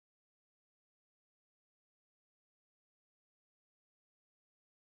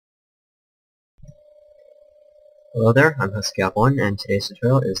Hello there, I'm Husky1, and today's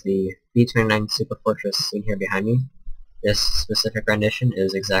tutorial is the B-29 Superfortress seen here behind me. This specific rendition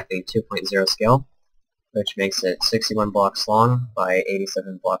is exactly 2.0 scale, which makes it 61 blocks long by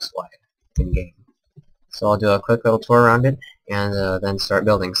 87 blocks wide in-game. So I'll do a quick little tour around it, and then start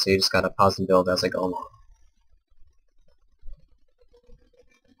building, so you just gotta pause and build as I go along.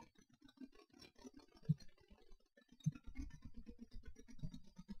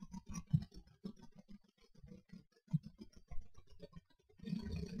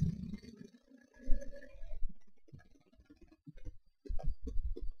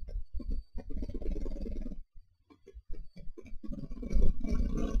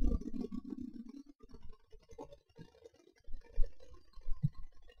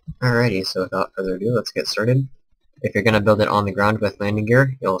 Alrighty, so without further ado, let's get started. If you're going to build it on the ground with landing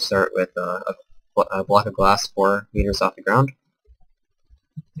gear, you'll start with a block of glass 4 meters off the ground,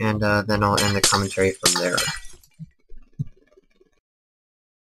 and then I'll end the commentary from there.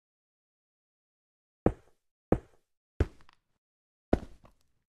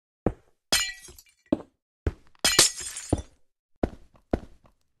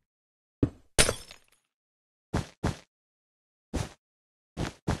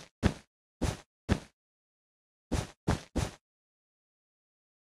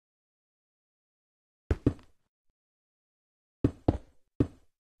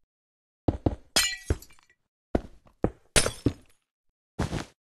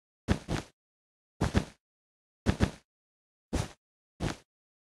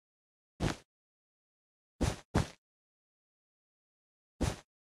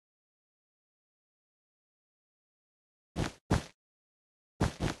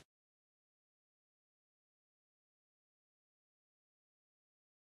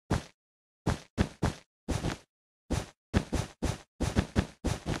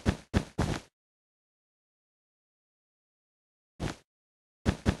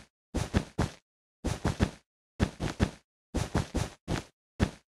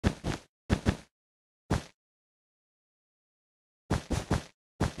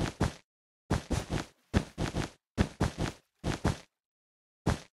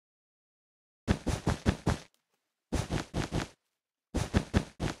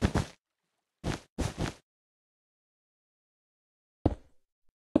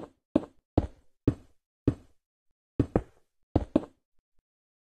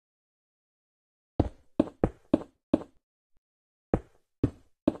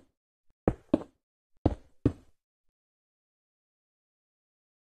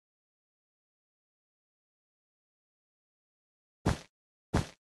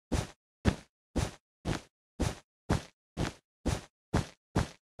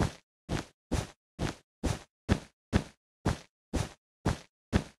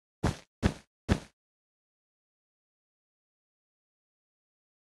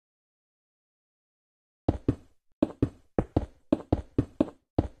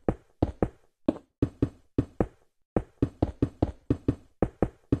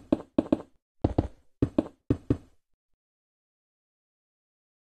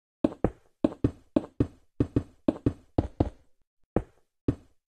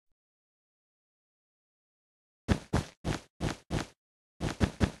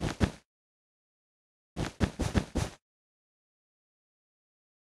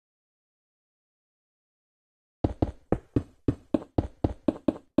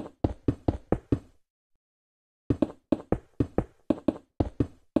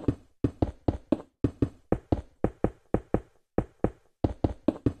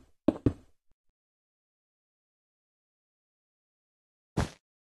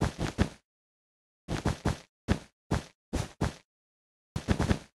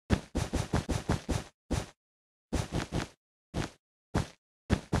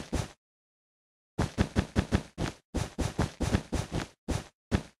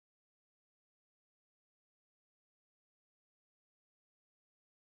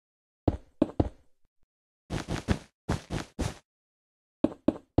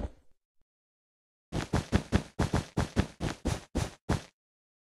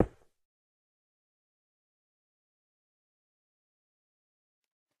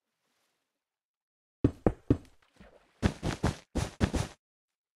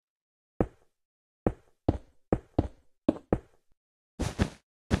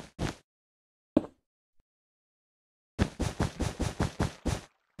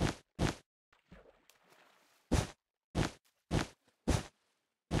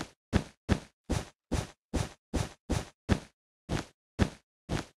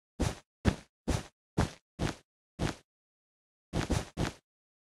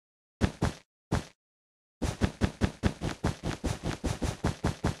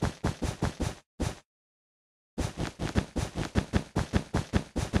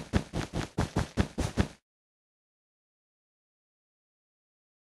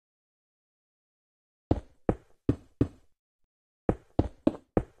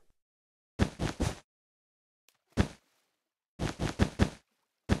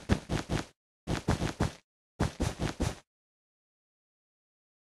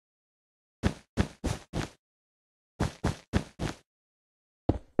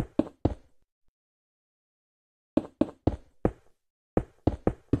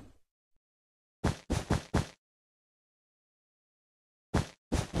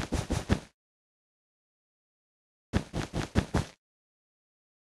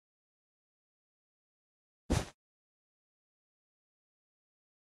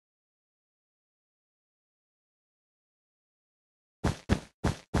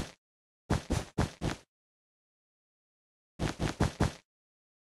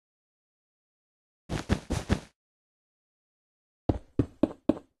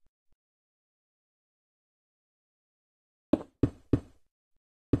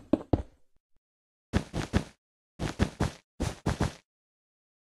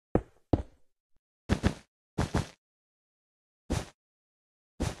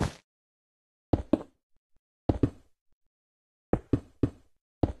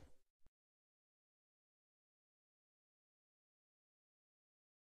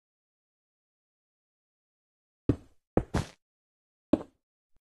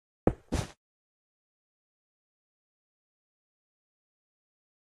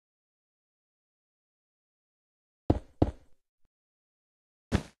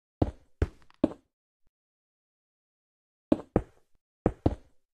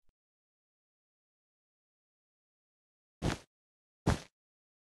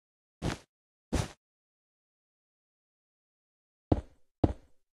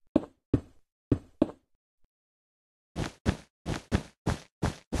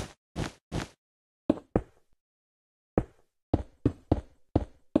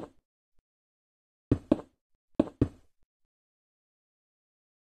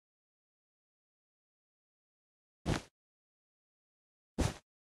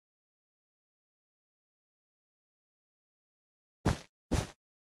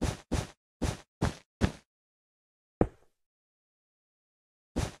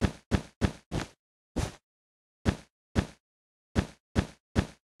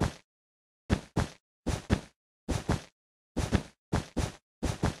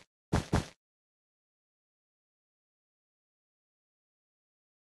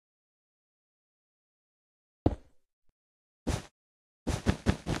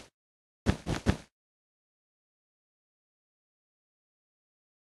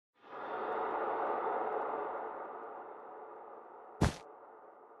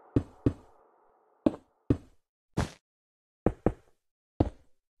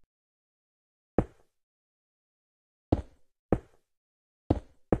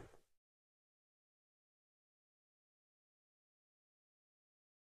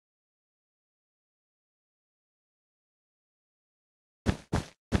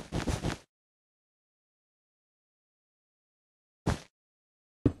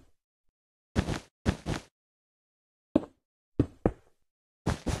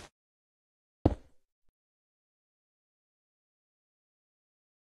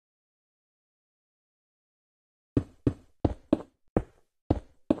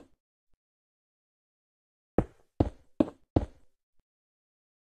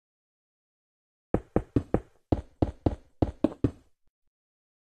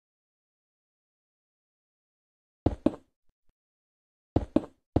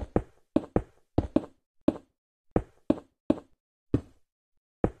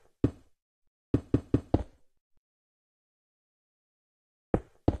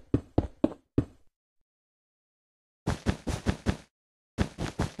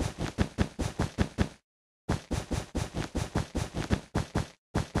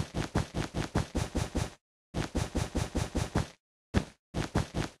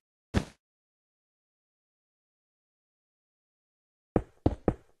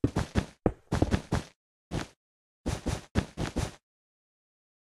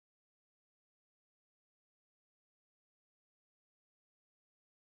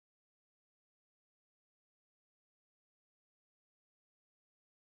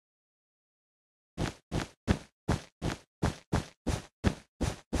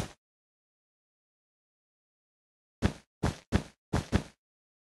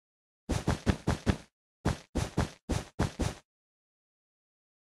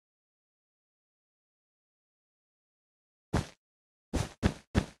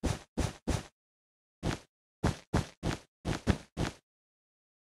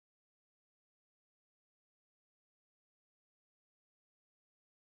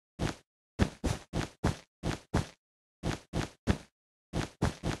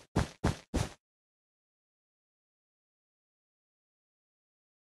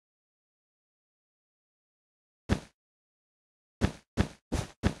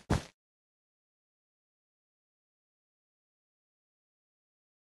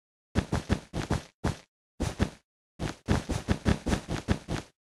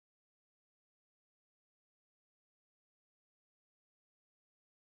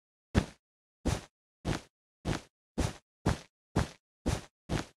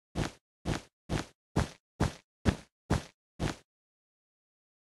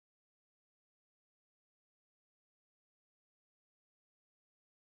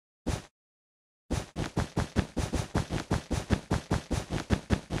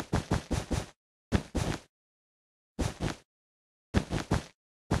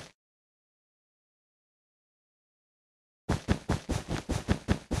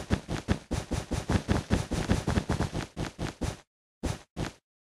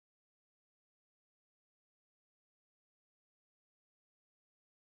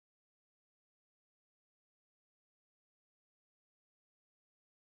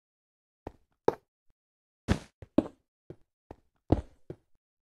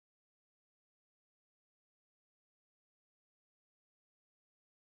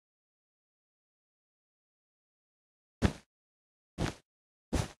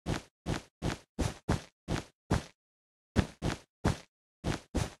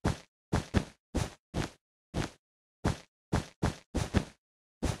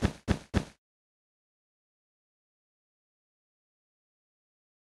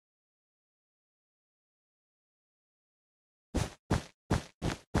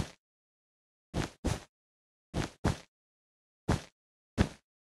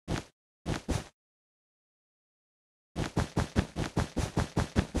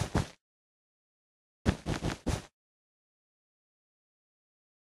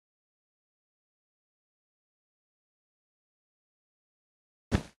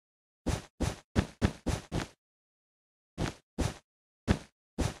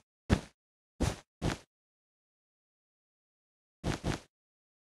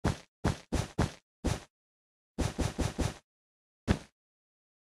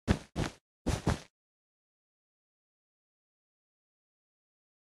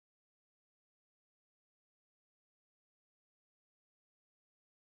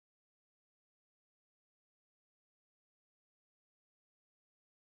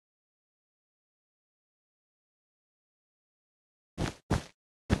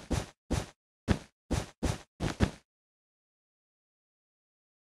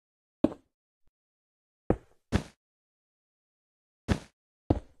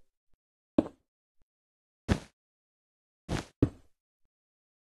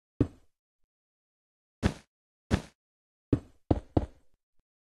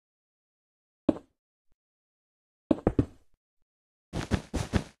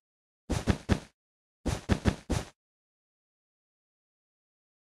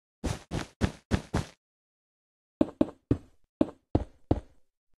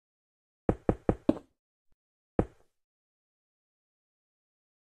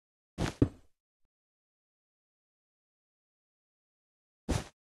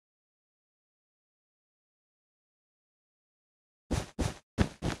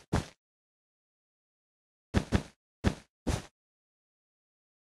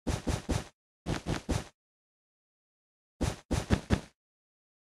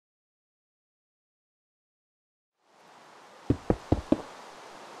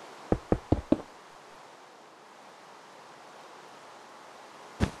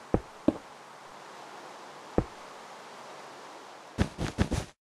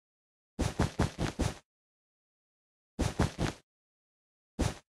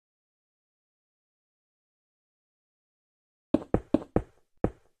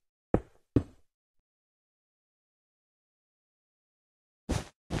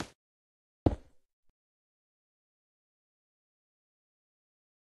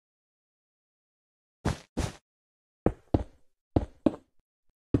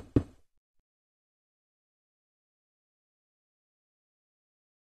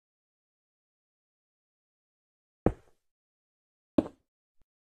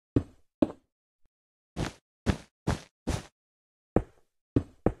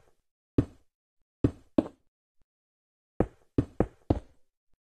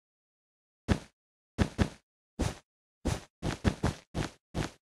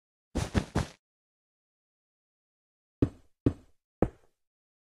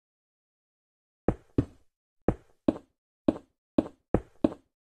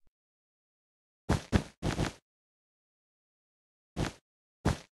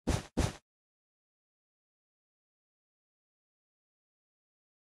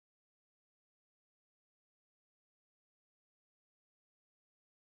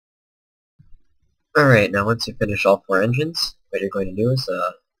 Alright, now once you finish all 4 engines, what you're going to do is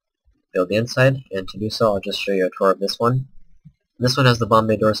build the inside, and to do so I'll just show you a tour of this one. This one has the bomb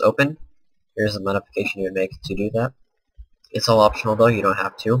bay doors open. Here's a modification you would make to do that. It's all optional though, you don't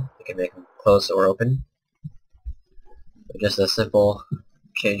have to. You can make them close or open. But just a simple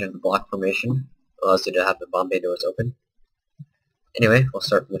change of the block formation allows you to have the bomb bay doors open. Anyway, we'll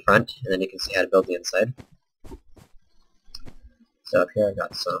start from the front, and then you can see how to build the inside. So up here I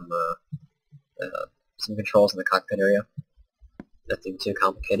got some controls in the cockpit area. Nothing too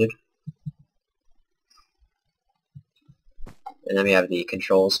complicated. And then we have the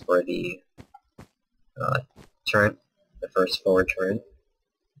controls for the turret, the first forward turret.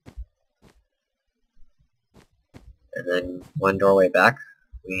 And then one doorway back,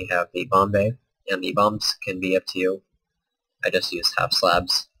 we have the bomb bay, and the bombs can be up to you. I just used half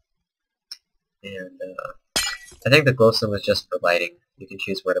slabs. And I think the glowstone was just for lighting. You can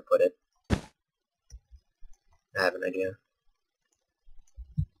choose where to put it. I have an idea.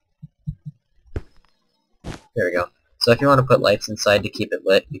 There we go. So if you want to put lights inside to keep it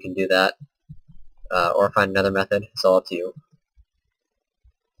lit, you can do that. Or find another method. It's all up to you.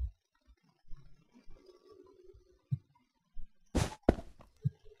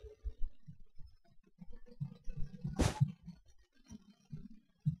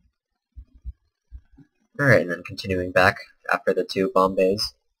 Alright, and then continuing back after the 2 bomb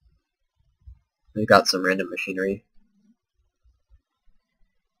bays, we've got some random machinery.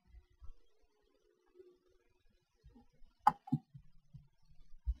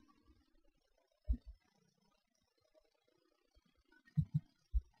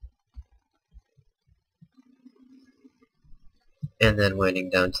 And then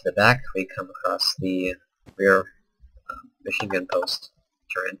winding down to the back, we come across the rear machine gun post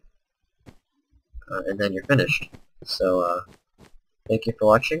turret. And then you're finished. So, thank you for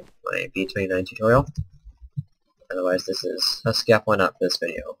watching my B-29 tutorial. Otherwise, this is Husky Up One Up this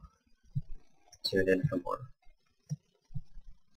video. Tune in for more.